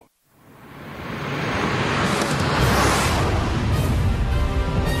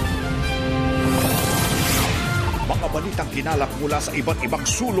itinalak mula sa iba't ibang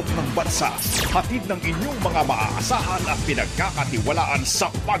sulok ng bansa. Hatid ng inyong mga maaasahan at pinagkakatiwalaan sa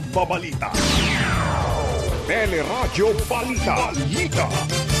pagbabalita. Teleradyo Balita.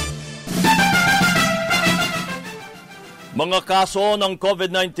 Mga kaso ng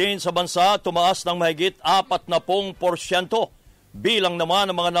COVID-19 sa bansa tumaas ng mahigit 40%. Bilang naman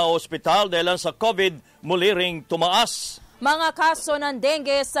ng mga naospital dahil sa COVID muli ring tumaas. Mga kaso ng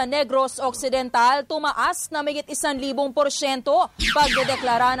dengue sa Negros Occidental tumaas na mahigit 1,000%.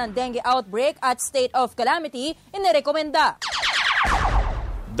 Pagdedeklara ng dengue outbreak at state of calamity, inirekomenda.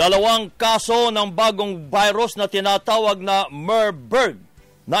 2 kaso ng bagong virus na tinatawag na Marburg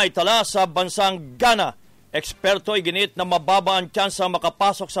na itala sa bansang Ghana. Eksperto ay ginit na mababa ang tsansa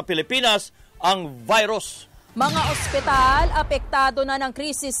makapasok sa Pilipinas ang virus. Mga ospital apektado na ng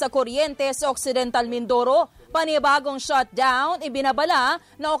krisis sa kuryente sa Occidental Mindoro. Panibagong shutdown ibinabala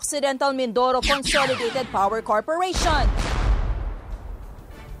na Occidental Mindoro Consolidated Power Corporation.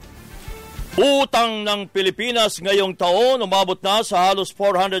 Utang ng Pilipinas ngayong taon umabot na sa halos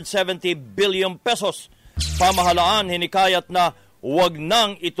 470 billion pesos. Pamahalaan hinikayat na huwag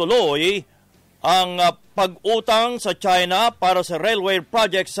nang ituloy ang pag-utang sa China para sa railway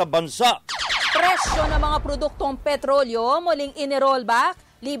project sa bansa. Presyo ng mga produktong petrolyo muling inirollback,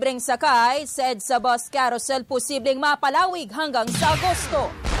 libreng sakay, said sa bus carousel posibleng mapalawig hanggang sa Agosto.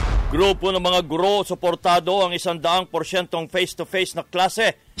 Grupo ng mga guro suportado ang 100% face-to-face na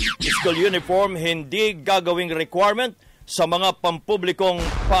klase. School uniform hindi gagawing requirement sa mga pampublikong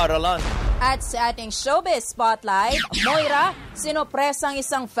paaralan. At sa ating showbiz spotlight, Moira, sinopresang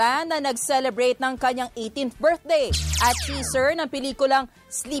isang fan na nag-celebrate ng kanyang 18th birthday. At teaser ng pelikulang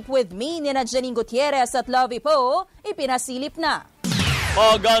Sleep With Me ni Janine Gutierrez at Lovie Poe, ipinasilip na.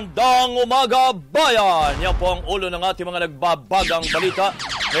 Magandang umaga, bayan! Yan po ang ulo ng ating mga nagbabagang balita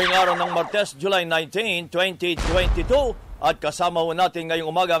ngayong araw ng Martes, July 19, 2022. At kasama ho natin ngayong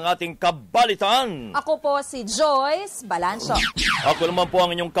umaga ang ating kabalitaan. Ako po si Joyce Balancho. Ako naman po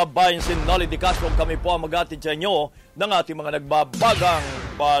ang inyong kabayan, si Nolly Di Castro. Kami po ang mag-atid sa inyo ng ating mga nagbabagang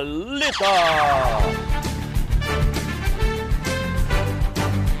balita.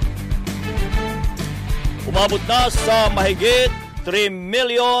 Umabot na sa mahigit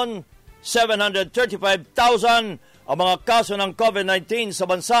 3,735,000 ang mga kaso ng COVID-19 sa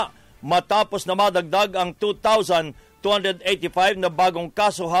bansa matapos na madagdag ang 2,285 na bagong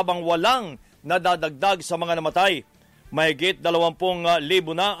kaso habang walang nadadagdag sa mga namatay. Mahigit 20,000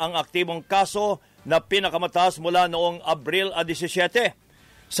 na ang aktibong kaso na pinakamataas mula noong Abril 17.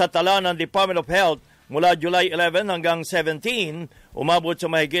 Sa tala ng Department of Health, mula July 11 hanggang 17, umabot sa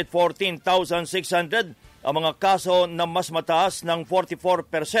mahigit 14,600 ang mga kaso na mas mataas ng 44%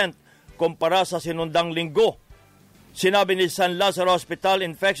 kumpara sa sinundang linggo. Sinabi ni San Lazaro Hospital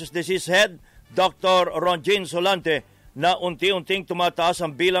Infectious Disease Head, Dr. Ronjin Solante, na unti-unting tumataas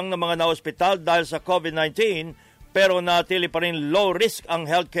ang bilang ng mga na-hospital dahil sa COVID-19 pero natili pa rin low risk ang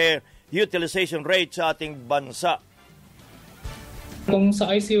healthcare utilization rate sa ating bansa. Kung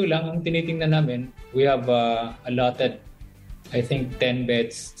sa ICU lang ang tinitingnan namin, we have allotted, I think, 10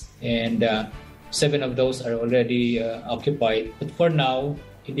 beds and 7 of those are already occupied. But for now,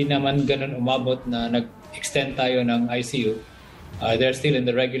 hindi naman ganun umabot na nag-extend tayo ng ICU. They're still in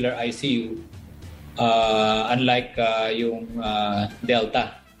the regular ICU, unlike yung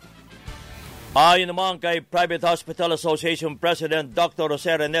Delta. Ayon naman kay Private Hospital Association President Dr.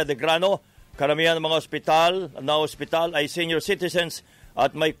 Jose Rene de Grano, karamihan ng mga ospital ay senior citizens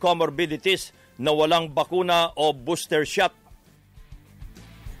at may comorbidities na walang bakuna o booster shot.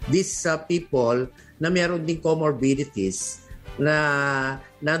 These people na meron ding comorbidities na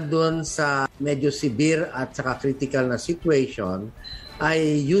nandun sa medyo severe at saka critical na situation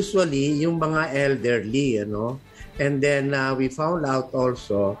ay usually yung mga elderly, And then we found out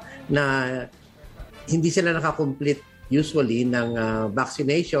also na hindi sila nakakomplete usually ng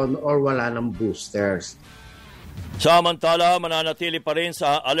vaccination or wala ng boosters. Samantala, mananatili pa rin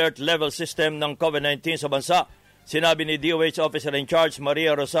sa alert level system ng COVID-19 sa bansa. Sinabi ni DOH Officer in Charge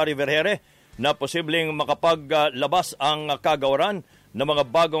Maria Rosario Vergere na posibleng makapaglabas ang kagawaran ng mga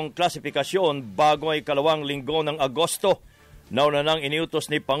bagong klasifikasyon bago ay kalawang linggo ng Agosto. Nauna nang iniutos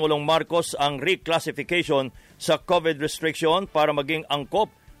ni Pangulong Marcos ang reclassification sa COVID restriction para maging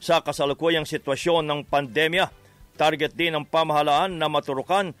angkop sa kasalukuyang sitwasyon ng pandemya. Target din ng pamahalaan na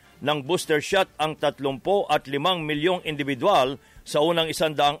maturukan ng booster shot ang 35 milyong individual sa unang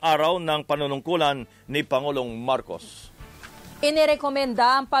 100 araw ng panunungkulan ni Pangulong Marcos.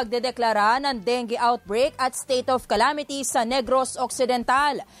 Inirekomenda ang pagdedeklara ng dengue outbreak at state of calamity sa Negros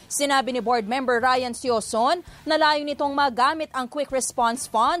Occidental. Sinabi ni Board Member Ryan Sioson na layo nitong magamit ang Quick Response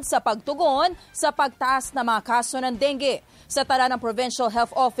Fund sa pagtugon sa pagtaas na mga kaso ng dengue. Sa tala ng Provincial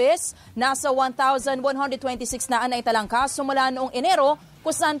Health Office, nasa 1,126 na naitalang kaso mula noong Enero,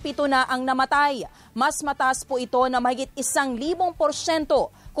 kung saan 7 na ang namatay. Mas mataas po ito na mahigit 1,000%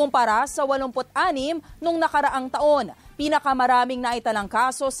 kumpara sa 86 nung nakaraang taon. Pinakamaraming naitalang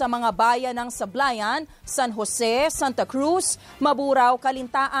kaso sa mga bayan ng Sablayan, San Jose, Santa Cruz, Maburao,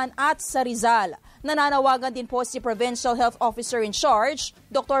 Kalintaan at sa Rizal. Nananawagan din po si Provincial Health Officer in Charge,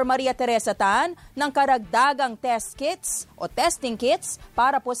 Dr. Maria Teresa Tan, ng karagdagang test kits o testing kits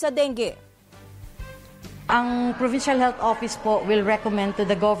para po sa dengue. Ang Provincial Health Office po will recommend to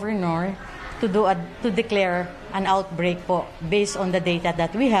the Governor to declare an outbreak po based on the data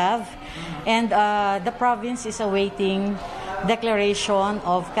that we have. And the province is awaiting declaration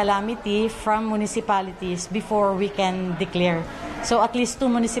of calamity from municipalities before we can declare. So at least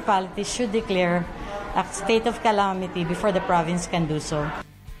 2 municipalities should declare a state of calamity before the province can do so.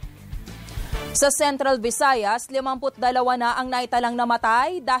 Sa Central Visayas, 52 na ang naitalang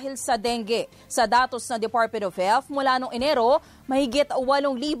namatay dahil sa dengue. Sa datos ng Department of Health, mula noong Enero, mahigit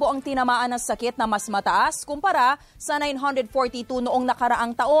 8,000 ang tinamaan ng sakit na mas mataas kumpara sa 942 noong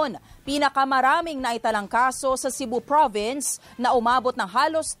nakaraang taon. Pinakamaraming naitalang kaso sa Cebu Province na umabot ng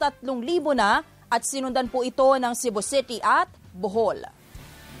halos 3,000 na at sinundan po ito ng Cebu City at Bohol.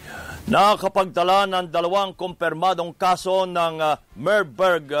 Nakakapagtala ng 2 kumpirmadong kaso ng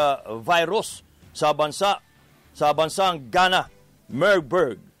Marburg virus sa bansang Ghana,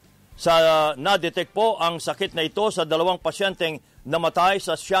 Marburg. Na-detect po ang sakit na ito sa 2 pasyenteng namatay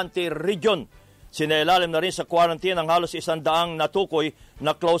sa Siyete region. Sinailalim na rin sa quarantine ang halos 100 natukoy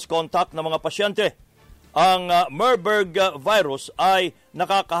na close contact ng mga pasyente. Ang Marburg virus ay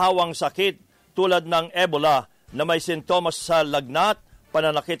nakakahawang sakit tulad ng Ebola na may sintomas sa lagnat,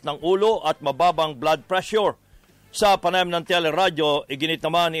 pananakit ng ulo at mababang blood pressure. Sa panayam ng teleradyo, iginit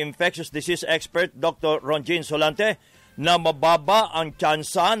naman ni infectious disease expert Dr. Ronjin Solante na mababa ang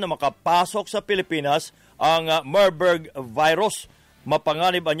tsansa na makapasok sa Pilipinas ang Marburg virus.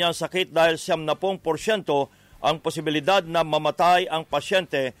 Mapanganib niya ang sakit dahil 70% ang posibilidad na mamatay ang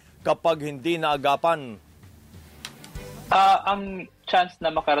pasyente kapag hindi naagapan. Ang chance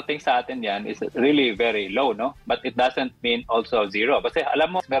na makarating sa atin yan is really very low, no? But it doesn't mean also zero. Kasi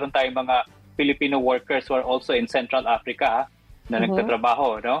alam mo, meron tayong mga Filipino workers who are also in Central Africa na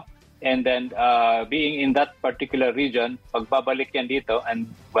nagtatrabaho, no? And then being in that particular region, pagbabalik yan dito,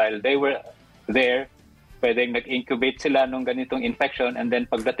 and while they were there, pwedeng nag-incubate sila nung ganitong infection, and then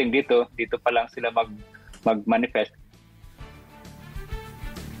pagdating dito pa lang sila mag-manifest.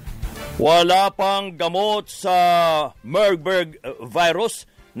 Wala pang gamot sa Marburg virus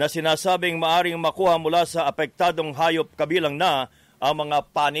na sinasabing maaring makuha mula sa apektadong hayop, kabilang na ang mga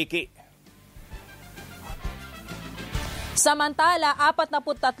paniki. Samantala,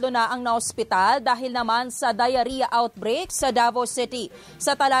 43 na ang naospital dahil naman sa diarrhea outbreak sa Davao City.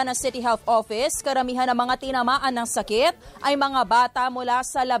 Sa tala ng City Health Office, karamihan ng mga tinamaan ng sakit ay mga bata mula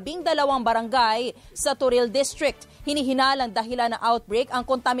sa 12 barangay sa Turil District. Hinihinalang dahilan ng outbreak ang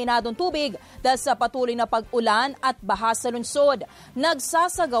kontaminadong tubig dahil sa patuloy na pag-ulan at baha sa lungsod.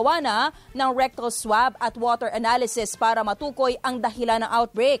 Nagsasagawa na ng rectal swab at water analysis para matukoy ang dahilan ng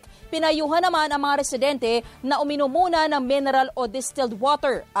outbreak. Pinayuhan naman ang mga residente na uminom muna ng mineral o distilled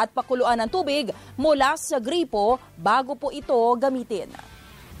water at pakuluan ng tubig mula sa gripo bago po ito gamitin.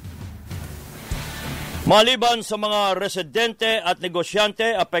 Maliban sa mga residente at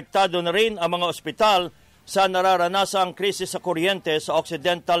negosyante, apektado na rin ang mga ospital sa nararanasang krisis sa kuryente sa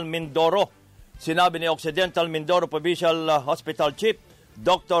Occidental Mindoro. Sinabi ni Occidental Mindoro Provincial Hospital Chief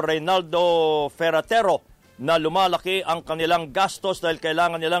Dr. Reynaldo Ferratero na lumalaki ang kanilang gastos dahil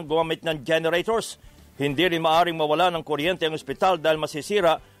kailangan nilang gumamit ng generators. Hindi rin maaring mawala ng kuryente ang ospital dahil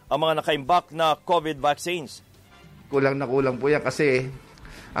masisira ang mga nakaimbak na COVID vaccines. Kulang na kulang po yan kasi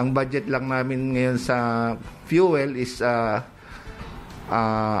ang budget lang namin ngayon sa fuel is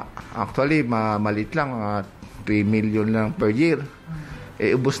actually, malit lang, 3 million lang per year.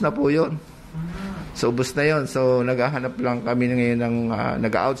 Ubos na po yun. So, ubos na yun. So, naghahanap lang kami ngayon ng,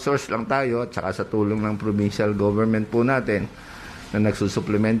 nag-outsource lang tayo at saka sa tulong ng provincial government po natin na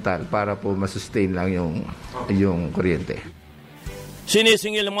nagsusupplemental para po masustain lang yung kuryente.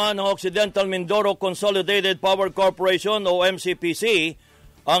 Sinisingil naman ng Occidental Mindoro Consolidated Power Corporation o MCPC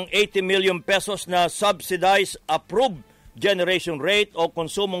ang 80 million pesos na subsidized approved generation rate o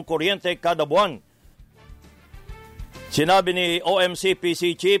konsumong kuryente kada buwan. Sinabi ni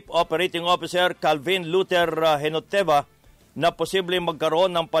OMCPC Chief Operating Officer Calvin Luther Henoteva na posibleng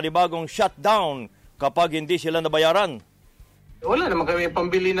magkaroon ng panibagong shutdown kapag hindi sila nabayaran. Wala naman kami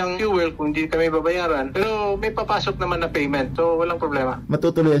pambili ng fuel kung hindi kami babayaran. Pero may papasok naman na payment, so walang problema.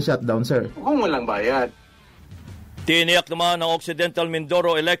 Matutuloy ang shutdown, sir? Kung walang bayad. Tiniyak naman ng Occidental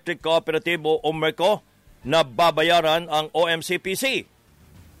Mindoro Electric Cooperative o OMERCO na babayaran ang OMCPC.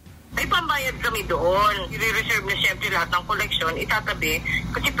 May pambayad kami doon. I-reserve na siyempre lahat ng koleksyon, itatabi,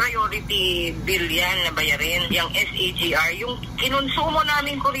 kasi priority bill yan na bayarin. Yung SAGR, yung kinonsumo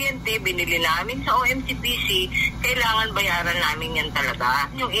namin kuryente, binili namin sa OMCPC, kailangan bayaran namin yan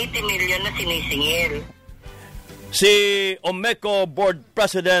talaga. Yung 80 million na sinisingil. Si OMECO Board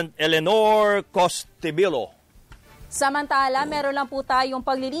President Eleanor Costibilo. Samantala, meron lang po tayong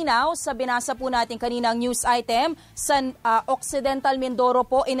paglilinaw sa binasa po natin kaninang news item. Sa Occidental Mindoro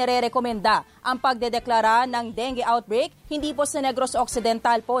po, inirekomenda ang pagdedeklara ng dengue outbreak. Hindi po sa Negros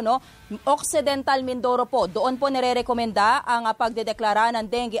Occidental po, no? Occidental Mindoro po, doon po nirekomenda ang pagdedeklara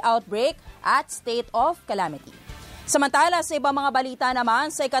ng dengue outbreak at state of calamity. Samantala, sa ibang mga balita naman,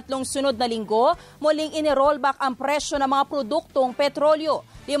 sa ikatlong sunod na linggo, muling inirollback ang presyo ng mga produktong petrolyo.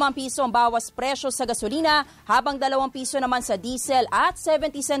 5 piso ang bawas presyo sa gasolina, habang 2 piso naman sa diesel at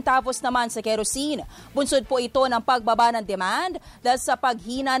 70 centavos naman sa kerosene. Bunsod po ito ng pagbaba ng demand dahil sa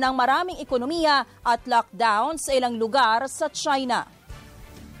paghina ng maraming ekonomiya at lockdown sa ilang lugar sa China.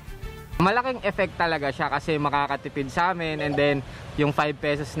 Malaking effect talaga siya kasi makakatipid sa amin, and then yung 5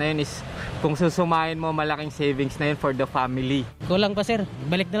 pesos na yun is kung susumahin mo, malaking savings na yun for the family. Kulang pa sir,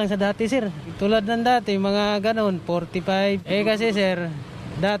 balik na lang sa dati sir. Tulad ng dati, mga ganon, 45. Kasi sir,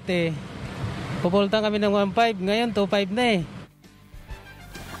 dati, pupultang kami ng 1.5, ngayon 2.5 na eh.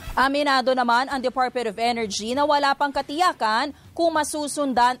 Aminado naman ang Department of Energy na wala pang katiyakan kung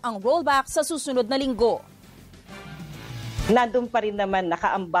masusundan ang rollback sa susunod na linggo. Nandun pa rin naman,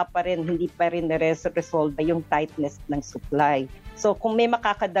 nakaamba pa rin, hindi pa rin na-resolve yung tightness ng supply. So kung may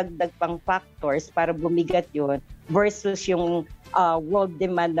makakadagdag pang factors para bumigat yun versus yung world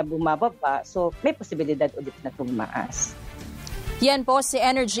demand na bumababa, so may posibilidad ulit na tumaas. Yan po si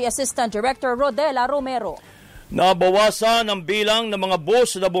Energy Assistant Director Rodela Romero. Nabawasan ang bilang ng mga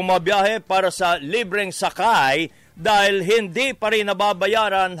bus na bumabiyahe para sa libreng sakay dahil hindi pa rin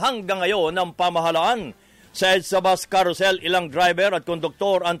nababayaran hanggang ngayon ng pamahalaan. Sa EDSA Bus Carousel, ilang driver at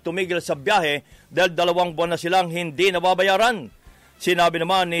konduktor ang tumigil sa biyahe dahil 2 buwan na silang hindi nababayaran. Sinabi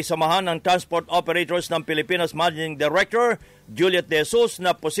naman ni Samahan ng Transport Operators ng Pilipinas Managing Director Juliet De Jesus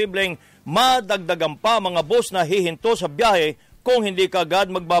na posibleng madagdagan pa mga bus na hihinto sa biyahe kung hindi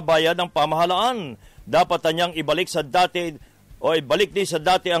kaagad magbabayad ng pamahalaan. Dapat niyang ibalik din sa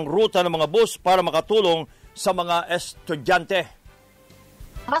dati ang ruta ng mga bus para makatulong sa mga estudyante.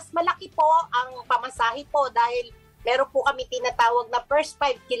 Mas malaki po ang pamasahe po dahil meron po kami tinatawag na first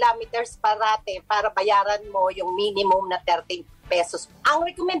 5 kilometers parate para bayaran mo yung minimum na 30 pesos. Ang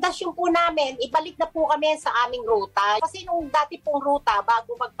rekomendasyon po namin, ibalik na po kami sa aming ruta. Kasi nung dati pong ruta,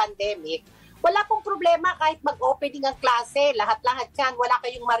 bago mag-pandemic, wala pong problema kahit mag-opening ang klase. Lahat-lahat yan, wala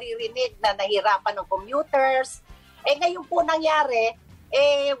kayong maririnig na nahirapan ng commuters. Ngayon po nangyari,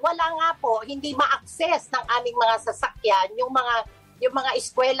 wala nga po, hindi ma-access ng aming mga sasakyan, yung mga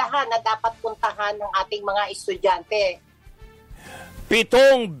eskwelahan na dapat puntahan ng ating mga estudyante.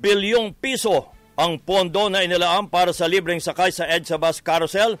 7 bilyong piso ang pondo na inilaan para sa libreng sakay sa EDSA Bus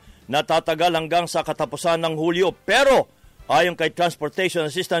Carousel na tatagal hanggang sa katapusan ng Hulyo. Pero ayon kay Transportation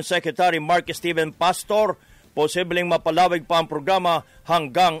Assistant Secretary Mark Steven Pastor, posibleng mapalawig pa ang programa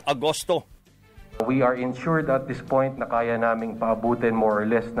hanggang Agosto. We are insured at this point na kaya naming paabutin more or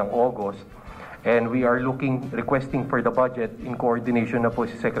less ng August. And we are requesting for the budget in coordination na po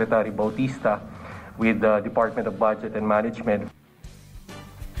si Secretary Bautista with the Department of Budget and Management.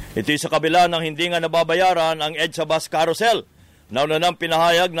 Ito sa kabila ng hindi nga nababayaran ang EDSA Bus Carousel. Nauna nang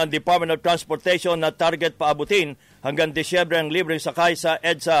pinahayag ng Department of Transportation na target paabutin hanggang Disyembre ang libreng sakay sa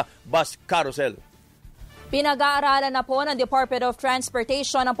EDSA Bus Carousel. Pinag-aaralan na po ng Department of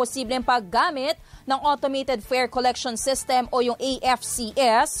Transportation ang posibleng paggamit ng Automated Fare Collection System o yung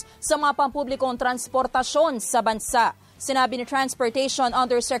AFCS sa mga pampublikong transportasyon sa bansa. Sinabi ni Transportation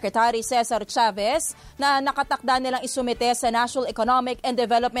Undersecretary Cesar Chavez na nakatakda nilang isumite sa National Economic and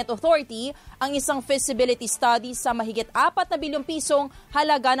Development Authority ang isang feasibility study sa mahigit 4 na bilyong pisong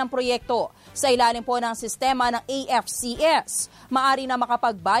halaga ng proyekto. Sa ilalim po ng sistema ng AFCS, maaari na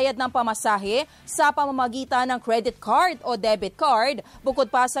makapagbayad ng pamasahe sa pamamagitan ng credit card o debit card bukod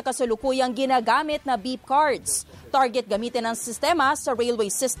pa sa kasalukuyang ginagamit na beep cards. Target gamitin ang sistema sa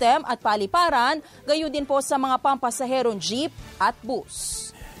railway system at paliparan, gayon din po sa mga pampasaherong jeep at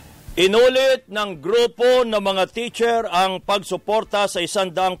bus. Inulit ng grupo ng mga teacher ang pagsuporta sa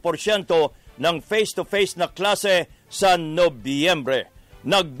 100% ng face-to-face na klase sa Nobyembre.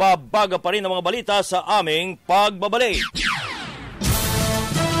 Nagbabaga pa rin ang mga balita sa aming pagbabalik.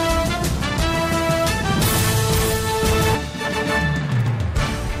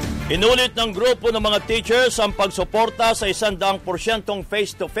 Inulit ng grupo ng mga teachers ang pagsuporta sa 100%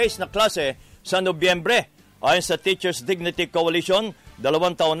 face-to-face na klase sa Nobyembre. Ayon sa Teachers Dignity Coalition,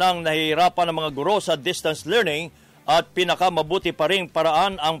 2 taon nang nahihirapan ang mga guro sa distance learning at pinakamabuti pa ring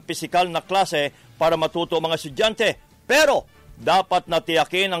paraan ang pisikal na klase para matuto ang mga estudyante. Pero dapat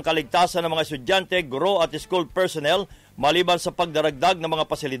natiyakin ang kaligtasan ng mga estudyante, guro at school personnel maliban sa pagdaragdag ng mga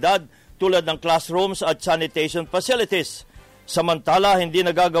pasilidad tulad ng classrooms at sanitation facilities. Samantala, hindi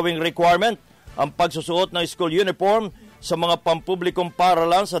nagagawing requirement ang pagsusuot ng school uniform sa mga pampublikong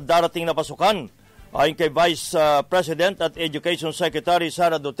paaralan sa darating na pasukan. Ayon kay Vice President at Education Secretary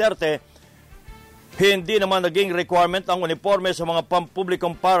Sara Duterte, hindi naman naging requirement ang uniforme sa mga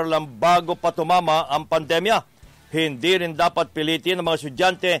pampublikong paaralan bago pa tumama ang pandemya. Hindi rin dapat pilitin ng mga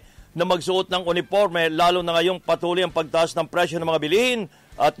estudyante na magsuot ng uniforme lalo na ngayong patuloy ang pagtaas ng presyo ng mga bilihin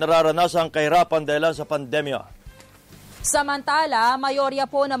at nararanasan ang kahirapan dahil sa pandemya. Samantala, mayorya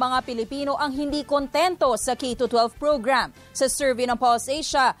po ng mga Pilipino ang hindi kontento sa K-12 program. Sa survey ng Pulse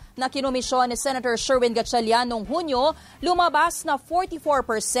Asia na kinomisyon ni Senator Sherwin Gatchalian noong Hunyo, lumabas na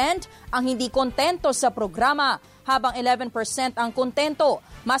 44% ang hindi kontento sa programa, habang 11% ang kontento.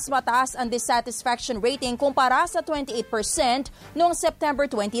 Mas mataas ang dissatisfaction rating kumpara sa 28% noong September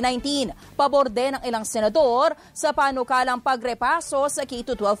 2019. Pabor din ng ilang senador sa panukalang pagrepaso sa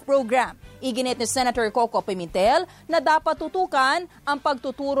K-12 program. Iginit ni Senator Coco Pimentel na dapat tutukan ang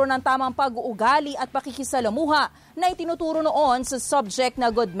pagtuturo ng tamang pag-uugali at pakikisalamuha na itinuturo noon sa subject na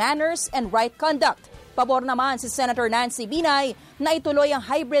good manners and right conduct. Pabor naman si Senator Nancy Binay na ituloy ang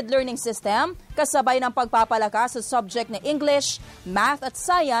hybrid learning system kasabay ng pagpapalakas sa subject na English, Math at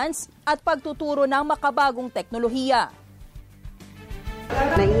Science at pagtuturo ng makabagong teknolohiya.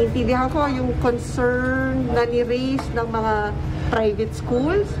 Naiintindihan ko yung concern na ni-raise ng mga private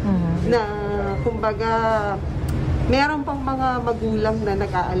schools na kumbaga meron pang mga magulang na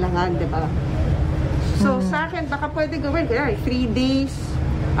nag-aalangan, di ba? So sa akin, baka pwede gawin, kaya 3 days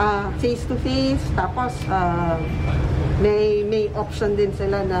face-to-face, tapos may option din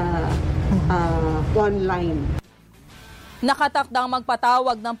sila na online. Nakatakdang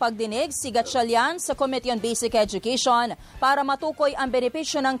magpatawag ng pagdinig si Gatchalian sa Committee on Basic Education para matukoy ang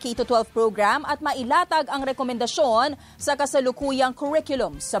benepisyo ng K-12 program at mailatag ang rekomendasyon sa kasalukuyang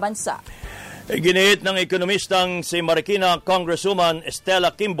curriculum sa bansa. Iginiit ng ekonomistang si Marikina Congresswoman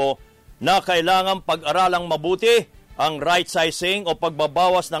Estela Kimbo na kailangang pag-aralang mabuti ang right sizing o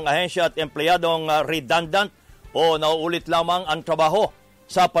pagbabawas ng ahensya at empleyadong redundant o nauulit lamang ang trabaho.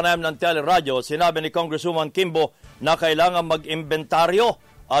 Sa panayam ng teleradyo, sinabi ni Congresswoman Kimbo na kailangan mag-imbentaryo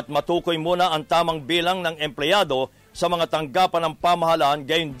at matukoy muna ang tamang bilang ng empleyado sa mga tanggapan ng pamahalaan,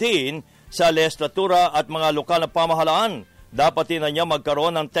 gayon din sa legislatura at mga lokal na pamahalaan. Dapat din niya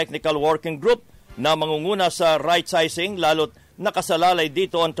magkaroon ng technical working group na mangunguna sa right sizing, lalo't nakasalalay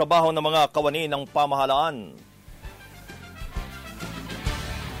dito ang trabaho ng mga kawani ng pamahalaan.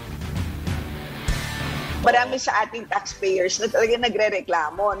 Marami sa ating taxpayers na talaga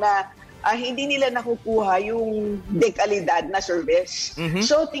nagre-reklamo na hindi nila nakukuha yung dekalidad na service.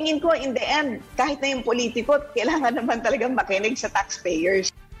 So tingin ko in the end, kahit na yung politiko, kailangan naman talagang makinig sa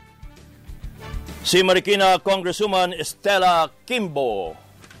taxpayers. Si Marikina Congresswoman Estela Kimbo.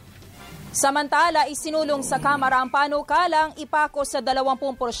 Samantala, isinulong sa Kamara ang panukalang ipako sa 20%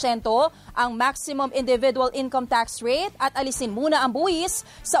 ang maximum individual income tax rate at alisin muna ang buwis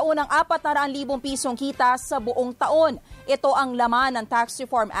sa unang 400,000 pisong kita sa buong taon. Ito ang laman ng Tax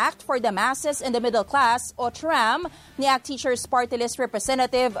Reform Act for the Masses and the Middle Class o TRAM ni ACT Teachers Party List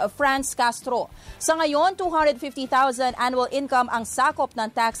Representative Franz Castro. Sa ngayon, 250,000 annual income ang sakop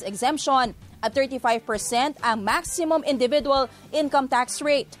ng tax exemption at 35% ang maximum individual income tax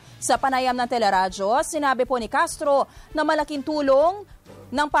rate. Sa panayam ng teleradyo, sinabi po ni Castro na malaking tulong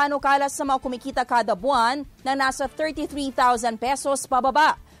ng panukala sa mga kumikita kada buwan na nasa 33,000 pesos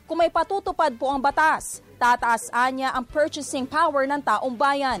pababa. Kung may patutupad po ang batas, tataasaan niya ang purchasing power ng taong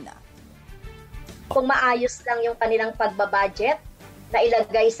bayan. Kung maayos lang yung kanilang pagbabudget, na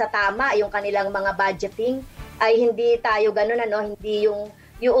ilagay sa tama yung kanilang mga budgeting, ay hindi tayo ganun, hindi yung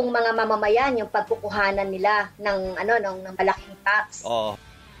mga mamamayan, yung pagkukuhanan nila ng malaking tax.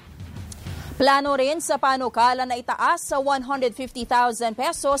 Plano rin sa panukala na itaas sa 150,000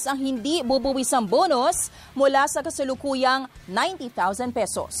 pesos ang hindi bubuwisang bonus mula sa kasalukuyang 90,000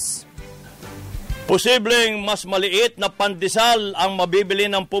 pesos. Posibleng mas maliit na pandesal ang mabibili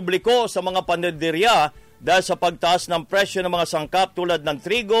ng publiko sa mga panderya dahil sa pagtaas ng presyo ng mga sangkap tulad ng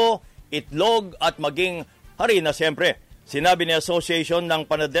trigo, itlog at maging hari na siyempre. Sinabi ni Asosasyon ng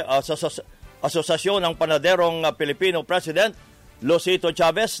Panaderong Pilipino President Losito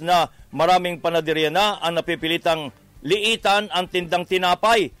Chavez na maraming panaderya na ang napipilitang liitan ang tindang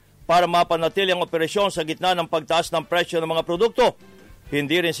tinapay para mapanatili ang operasyon sa gitna ng pagtaas ng presyo ng mga produkto.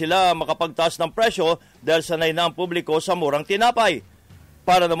 Hindi rin sila makapagtaas ng presyo dahil sanay na ang publiko sa murang tinapay.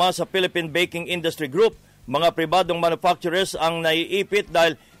 Para naman sa Philippine Baking Industry Group, mga pribadong manufacturers ang naiipit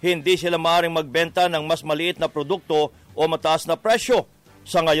dahil hindi sila maaaring magbenta ng mas maliit na produkto o mataas na presyo.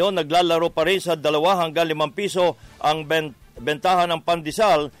 Sa ngayon, naglalaro pa rin sa 2 hanggang 5 piso ang bentahan ng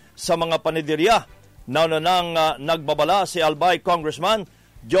pandesal sa mga paniderya. Nauna nang nagbabala si Albay Congressman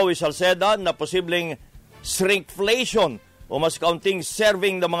Joey Salceda na posibleng shrinkflation o mas kaunting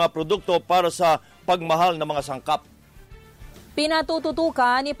serving ng mga produkto para sa pagmahal ng mga sangkap.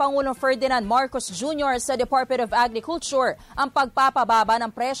 Pinatututukan ni Pangulong Ferdinand Marcos Jr. sa Department of Agriculture ang pagpapababa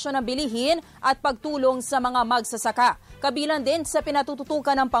ng presyo ng bilihin at pagtulong sa mga magsasaka. Kabilang din sa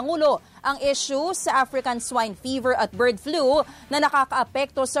pinatututukan ng Pangulo ang issue sa African swine fever at bird flu na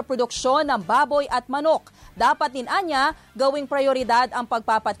nakakaapekto sa produksyon ng baboy at manok. Dapat din anya gawing prioridad ang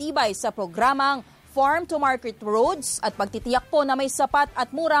pagpapatibay sa programang Farm to Market Roads at pagtitiyak po na may sapat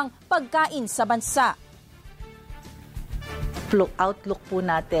at murang pagkain sa bansa. Outlook po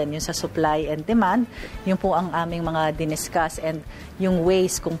natin, yung sa supply and demand, yung po ang aming mga diniscuss and yung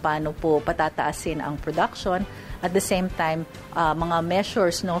ways kung paano po patataasin ang production. At the same time, mga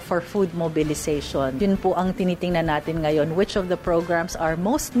measures for food mobilization. Yun po ang tinitingnan natin ngayon, which of the programs are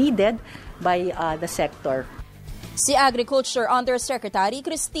most needed by the sector. Si Agriculture Undersecretary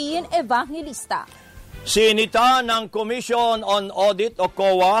Christine Evangelista. Sinita ng Commission on Audit o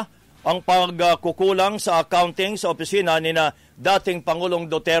COA ang pagkukulang sa accounting sa opisina ni na dating Pangulong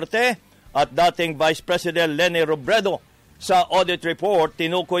Duterte at dating Vice President Leni Robredo. Sa audit report,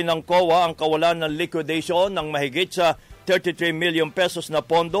 tinukoy ng COA ang kawalan ng liquidation ng mahigit sa 33 million pesos na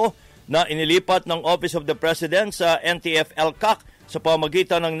pondo na inilipat ng Office of the President sa NTF-ELCAC sa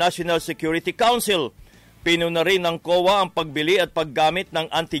pamamagitan ng National Security Council. Pinuna rin ng COA ang pagbili at paggamit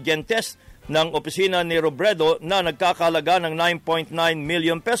ng antigen test ng opisina ni Robredo na nagkakahalaga ng 9.9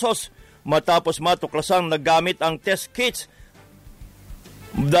 million pesos matapos matuklasang nagamit ang test kits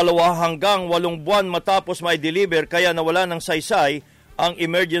 2 hanggang 8 buwan matapos may deliver kaya nawala ng saysay ang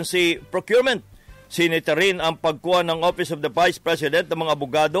emergency procurement. Sinita rin ang pagkuha ng Office of the Vice President ng mga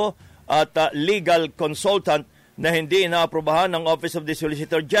abogado at legal consultant na hindi inaaprubahan ng Office of the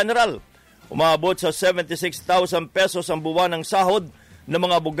Solicitor General. Umabot sa 76,000 pesos ang buwan ng sahod ng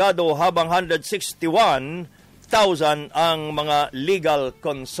mga abogado habang 161,000 ang mga legal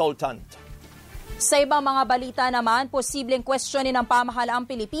consultant. Sa ibang mga balita naman, posibleng questionin ng pamahalaang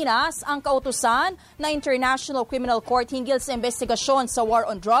Pilipinas ang kautusan na International Criminal Court hinggil sa investigasyon sa war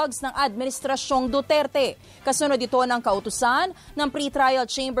on drugs ng Administrasyong Duterte. Kasunod ito ng kautusan ng pre-trial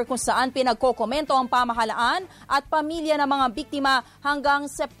chamber kung saan pinagkokomento ang pamahalaan at pamilya ng mga biktima hanggang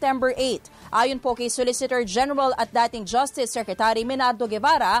September 8. Ayon po kay Solicitor General at dating Justice Secretary Menardo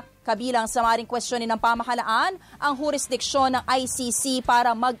Guevara, kabilang sa maring questionin ng pamahalaan ang jurisdiksyon ng ICC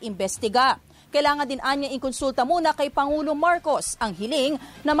para mag-imbestiga. Kailangan din anya ikonsulta muna kay Pangulong Marcos ang hiling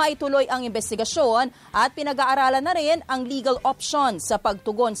na maituloy ang investigasyon at pinag-aaralan na rin ang legal option sa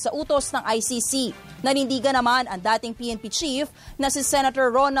pagtugon sa utos ng ICC. Nanindigan naman ang dating PNP chief na si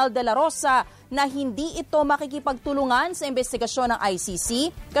Senator Ronald De La Rosa na hindi ito makikipagtulungan sa investigasyon ng ICC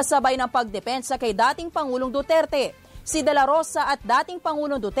kasabay ng pagdepensa kay dating Pangulong Duterte. Si De La Rosa at dating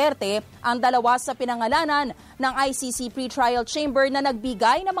Pangulong Duterte ang dalawa sa pinangalanan ng ICC Pre-Trial Chamber na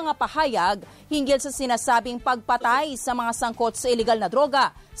nagbigay ng mga pahayag hinggil sa sinasabing pagpatay sa mga sangkot sa illegal na droga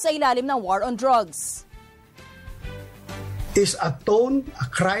sa ilalim ng war on drugs. Is a tone a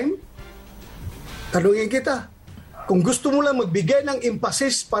crime? Tanungin kita, kung gusto mo lang magbigay ng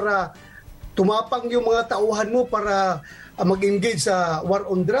emphasis para tumapang yung mga tauhan mo para mag-engage sa war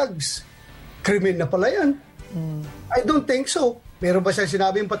on drugs, krimen na pala yan. I don't think so. Meron ba siya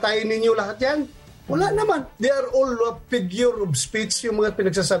sinabing patayin ninyo lahat yan? Wala naman. They are all a figure of speech yung mga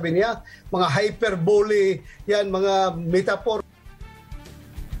pinagsasabi niya. Mga hyperbole, yan, mga metaphor.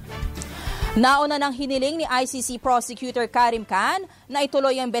 Nauna nang hiniling ni ICC Prosecutor Karim Khan na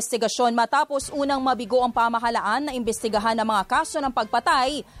ituloy ang investigasyon matapos unang mabigo ang pamahalaan na imbestigahan ng mga kaso ng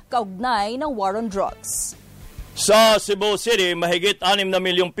pagpatay kaugnay ng war on drugs. Sa Cebu City, mahigit 6 na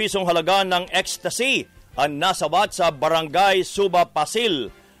milyong pisong halaga ng ecstasy ang nasawat sa Barangay Suba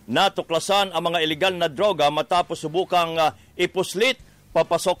Pasil. Natuklasan ang mga iligal na droga matapos subukang ipuslit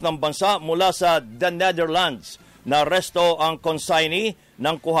papasok ng bansa mula sa the Netherlands. Naresto ang consignee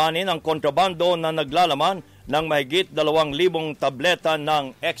ng kuhanin ang kontrabando na naglalaman ng mahigit 2,000 tableta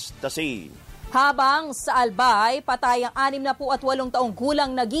ng ecstasy. Habang sa Albay, patay ang 68 taong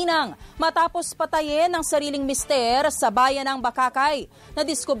gulang na ginang matapos patayin ng sariling mister sa bayan ng Bakakay.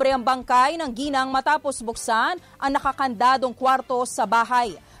 Nadiskubre ang bangkay ng ginang matapos buksan ang nakakandadong kwarto sa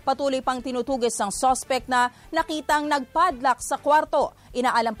bahay. Patuloy pang tinutugis ang suspect na nakitang nagpadlock sa kwarto.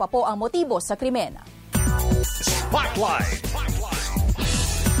 Inaalam pa po ang motibo sa krimen. Spotlight.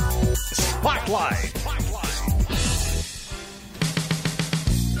 Spotlight.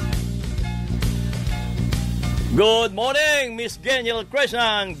 Good morning, Miss Geniel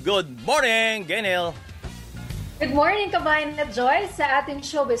Krishnan. Good morning, Geniel. Good morning, kabayan na Joy. Sa ating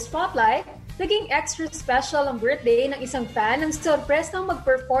showbiz spotlight, naging extra special ang birthday ng isang fan ng surprise nang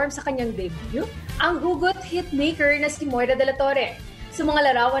mag-perform sa kanyang debut, ang hugot hitmaker na si Moira de la Torre. Sa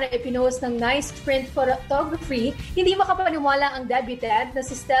mga larawan na ipinost ng nice print photography, hindi makapaniwala ang debutant na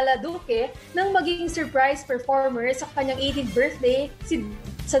si Stella Duque nang maging surprise performer sa kanyang 18th birthday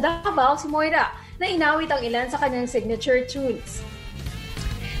sa Davao si Moira, na inawit ang ilan sa kanyang signature tunes.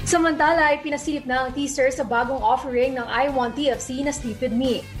 Samantala ay pinasilip na ang teaser sa bagong offering ng I Want TFC na Sleep With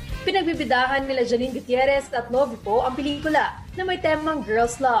Me. Pinagbibidahan nila Janine Gutierrez at Lovie po ang pelikula na may temang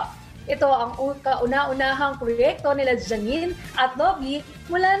Girls Love. Ito ang kauna-unahang proyekto nila Janine at Lovie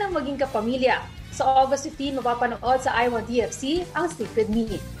mula nang maging kapamilya. Sa August 15, mapapanood sa I Want TFC ang Sleep With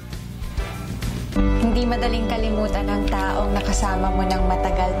Me. Hindi madaling kalimutan ang taong nakasama mo ng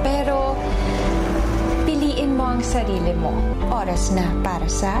matagal, pero piliin mo ang sarili mo. Oras na para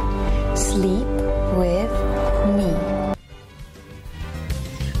sa Sleep With Me.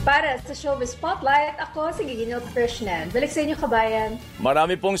 Para sa Showbiz Spotlight, ako si Geniel Krishnan. Balik sa inyo, kabayan.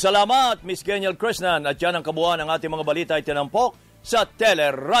 Marami pong salamat, Miss Geniel Krishnan. At yan ang kabuuan ng ating mga balita ay tinampok sa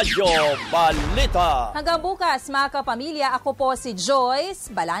Radyo Balita. Hanggang bukas, mga kapamilya, ako po si Joyce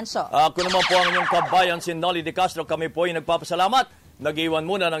Balancio. Ako naman po ang inyong kabayan, si Nolly De Castro. Kami po ay nagpapasalamat. Nag-iwan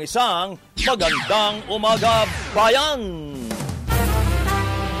muna ng isang magandang umaga, bayan!